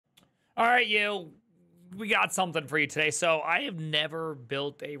All right, we got something for you today. So I have never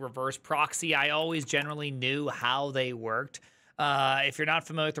built a reverse proxy. I always generally knew how they worked. If you're not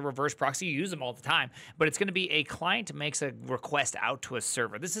familiar with the reverse proxy, you use them all the time. But it's going to be a client makes a request out to a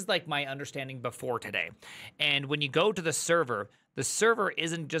server. This is like my understanding before today. And when you go to the server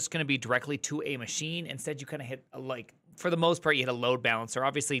isn't just going to be directly to a machine. Instead, you kind of hit for the most part, you hit a load balancer.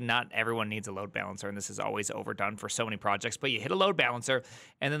 Obviously, not everyone needs a load balancer, and this is always overdone for so many projects, but you hit a load balancer,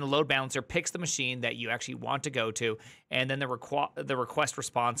 and then the load balancer picks the machine that you actually want to go to, and then the request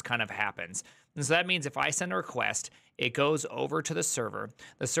response kind of happens. And so that means if I send a request, it goes over to the server.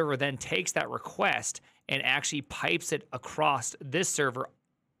 The server then takes that request and actually pipes it across this server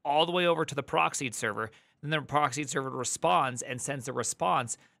all the way over to the proxied server. Then the proxy server responds and sends the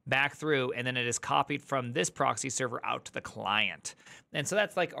response back through, and then it is copied from this proxy server out to the client. And so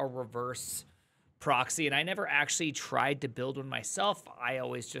that's like a reverse proxy. And I never actually tried to build one myself. I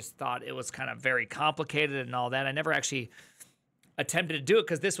always just thought it was kind of very complicated and all that. I never actually attempted to do it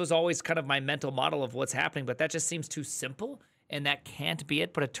because this was always kind of my mental model of what's happening, but that just seems too simple. And that can't be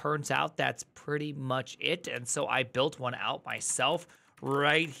it, but it turns out that's pretty much it. And so I built one out myself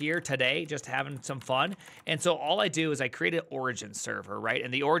right here today, just having some fun. And so all I do is I create an origin server, right?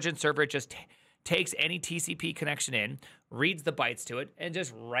 And the origin server just takes any TCP connection in, reads the bytes to it, and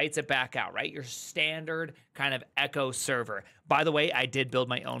just writes it back out, right? Your standard kind of echo server. By the way, I did build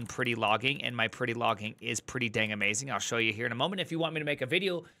my own pretty logging, and my pretty logging is pretty dang amazing. I'll show you here in a moment. If you want me to make a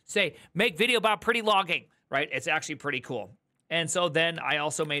video, say, make video about pretty logging, right? It's actually pretty cool. And so then I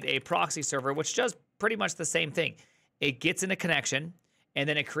also made a proxy server, which does pretty much the same thing. It gets in a connection, and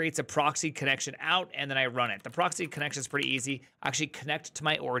then it creates a proxy connection out, and then I run it. The proxy connection is pretty easy. I actually connect to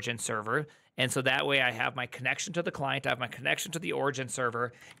my origin server, and so that way I have my connection to the client, I have my connection to the origin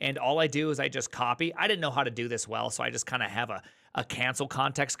server, and all I do is I just copy. I didn't know how to do this well, so I just kind of have a cancel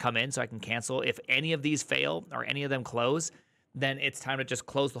context come in so I can cancel. If any of these fail or any of them close, then it's time to just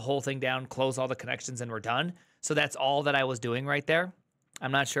close the whole thing down, close all the connections, and we're done. So that's all that I was doing right there.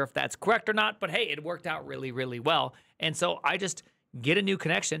 I'm not sure if that's correct or not, but hey, it worked out really, really well. And so I just get a new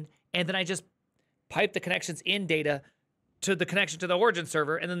connection, and then I just pipe the connections in data to the connection to the origin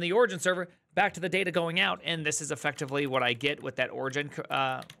server, and then the origin server back to the data going out. And this is effectively what I get with that origin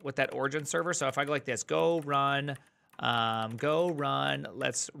server. So if I go like this, go run,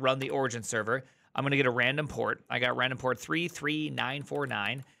 let's run the origin server. I'm going to get a random port. I got random port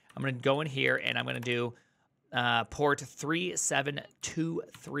 33949. I'm going to go in here, and I'm going to do port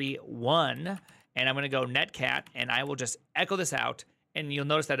 37231. And I'm going to go netcat, and I will just echo this out, and you'll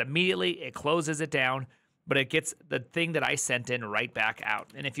notice that immediately it closes it down, but it gets the thing that I sent in right back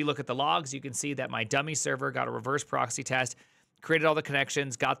out. And if you look at the logs, you can see that my dummy server got a reverse proxy test, created all the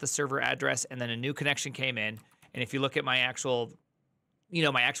connections, got the server address, and then a new connection came in. And if you look at my actual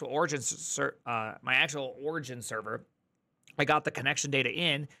origin server, I got the connection data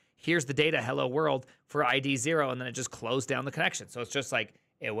in. Here's the data, hello world, for ID 0, and then it just closed down the connection. So it's just like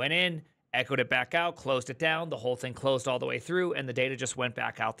it went in, echoed it back out, closed it down, the whole thing closed all the way through, and the data just went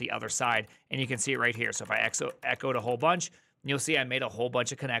back out the other side, and you can see it right here. So if I echoed a whole bunch, you'll see I made a whole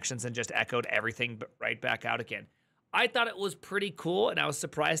bunch of connections and just echoed everything right back out again. I thought it was pretty cool, and I was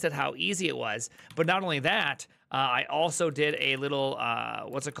surprised at how easy it was. But not only that, I also did a little,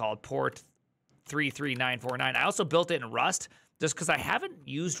 port 33949. I also built it in Rust, just because I haven't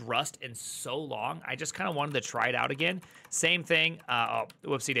used Rust in so long. I just kind of wanted to try it out again. Same thing.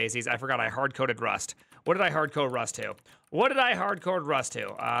 Whoopsie daisies. I forgot I hard-coded Rust. What did I hard-code Rust to?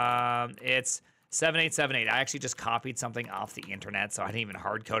 It's 7878. I actually just copied something off the internet, so I didn't even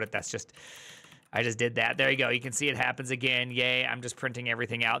hard-code it. I just did that. There you go. You can see it happens again. Yay, I'm just printing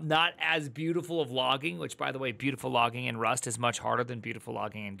everything out. Not as beautiful of logging, which, by the way, beautiful logging in Rust is much harder than beautiful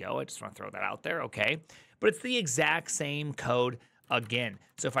logging in Go. I just want to throw that out there, okay? But it's the exact same code again.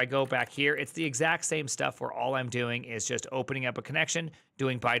 So if I go back here, it's the exact same stuff where all I'm doing is just opening up a connection,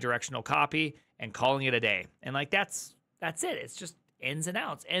 doing bidirectional copy, and calling it a day. And like that's it. It's just ins and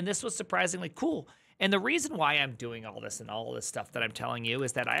outs. And this was surprisingly cool. And the reason why I'm doing all this and all this stuff that I'm telling you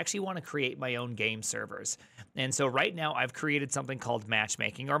is that I actually want to create my own game servers. And so right now I've created something called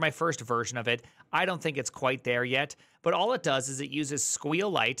matchmaking, or my first version of it. I don't think it's quite there yet, but all it does is it uses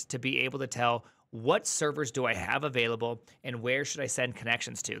SquealLite to be able to tell what servers do I have available and where should I send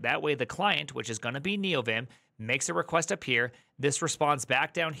connections to. That way the client, which is going to be NeoVim, makes a request up here. This responds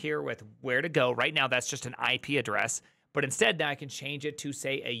back down here with where to go. Right now that's just an IP address. But instead, now I can change it to,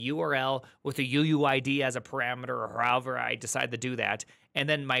 say, a URL with a UUID as a parameter, or however I decide to do that. And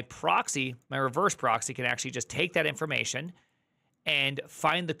then my proxy, my reverse proxy, can actually just take that information and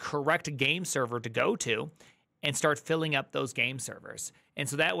find the correct game server to go to and start filling up those game servers. And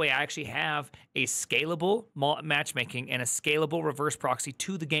so that way I actually have a scalable matchmaking and a scalable reverse proxy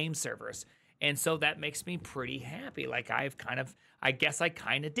to the game servers. And so that makes me pretty happy. Like I guess I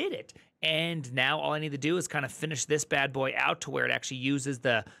kind of did it. And now all I need to do is kind of finish this bad boy out to where it actually uses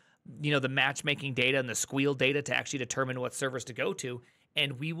the matchmaking data and the squeal data to actually determine what servers to go to.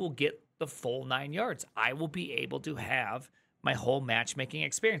 And we will get the full 9 yards. I will be able to have my whole matchmaking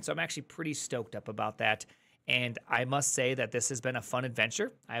experience. So I'm actually pretty stoked up about that. And I must say that this has been a fun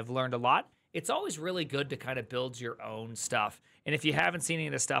adventure. I've learned a lot. It's always really good to kind of build your own stuff. And if you haven't seen any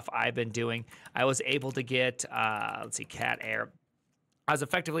of the stuff I've been doing, I was able to get, cat air. I was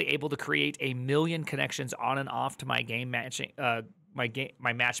effectively able to create 1 million connections on and off to my game matching,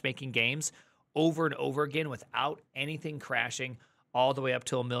 my matchmaking games over and over again without anything crashing, all the way up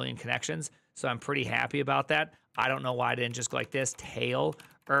to 1 million connections. So I'm pretty happy about that. I don't know why I didn't just go like this,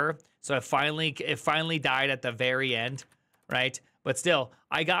 So it finally died at the very end, right? But still,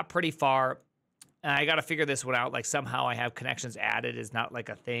 I got pretty far. And I got to figure this one out. Like somehow I have connections added is not like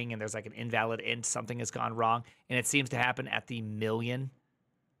a thing, and there's like an invalid int, something has gone wrong, and it seems to happen at the 1 million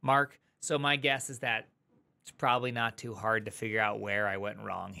mark. So my guess is that it's probably not too hard to figure out where I went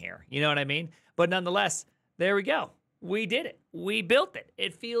wrong here. You know what I mean? But nonetheless, there we go. We did it. We built it.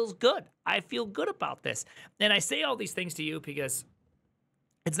 It feels good. I feel good about this. And I say all these things to you because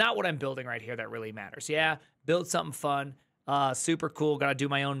it's not what I'm building right here that really matters. Yeah, build something fun. Super cool. Got to do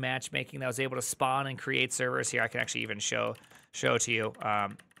my own matchmaking. That was able to spawn and create servers here. I can actually even show to you.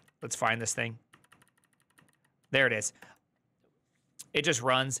 Let's find this thing. There it is. It just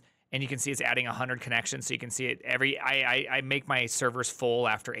runs, and you can see it's adding 100 connections. So you can see it I make my servers full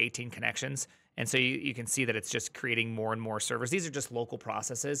after 18 connections. And so you can see that it's just creating more and more servers. These are just local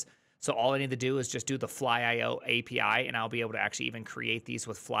processes. So all I need to do is just do the FlyIO API, and I'll be able to actually even create these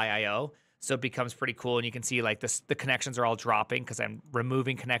with FlyIO. So it becomes pretty cool. And you can see like the connections are all dropping because I'm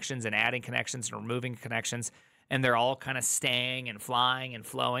removing connections and adding connections and removing connections. And they're all kind of staying and flying and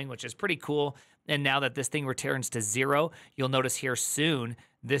flowing, which is pretty cool. And now that this thing returns to 0, you'll notice here soon,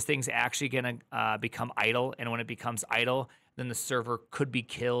 this thing's actually going to become idle. And when it becomes idle, then the server could be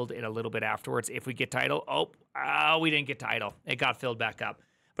killed in a little bit afterwards. If we get to idle, we didn't get to idle. It got filled back up.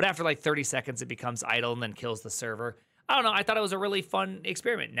 But after like 30 seconds, it becomes idle and then kills the server. I don't know. I thought it was a really fun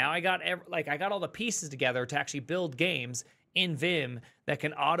experiment. Now I got all the pieces together to actually build games in Vim that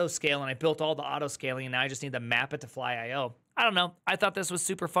can auto scale, and I built all the auto scaling, and now I just need to map it to FlyIO. I don't know. I thought this was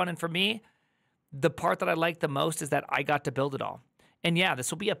super fun, and for me, the part that I liked the most is that I got to build it all. And yeah,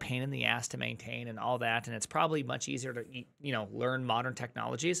 this will be a pain in the ass to maintain and all that, and it's probably much easier to learn modern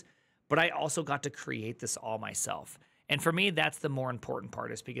technologies. But I also got to create this all myself. And for me, that's the more important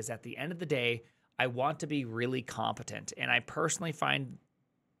part, is because at the end of the day, I want to be really competent. And I personally find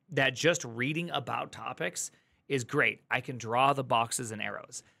that just reading about topics is great. I can draw the boxes and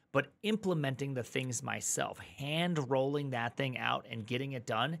arrows, but implementing the things myself, hand rolling that thing out and getting it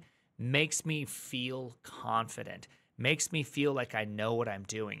done makes me feel confident, makes me feel like I know what I'm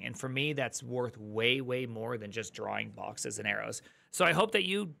doing. And for me, that's worth way, way more than just drawing boxes and arrows. So I hope that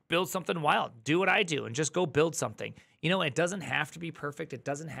you build something wild. Do what I do and just go build something. It doesn't have to be perfect. It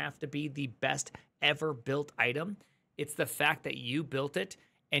doesn't have to be the best ever built item. It's the fact that you built it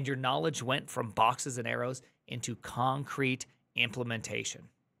and your knowledge went from boxes and arrows into concrete implementation.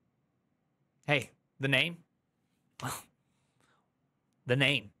 Hey, the name? The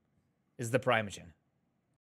name is the Primogen.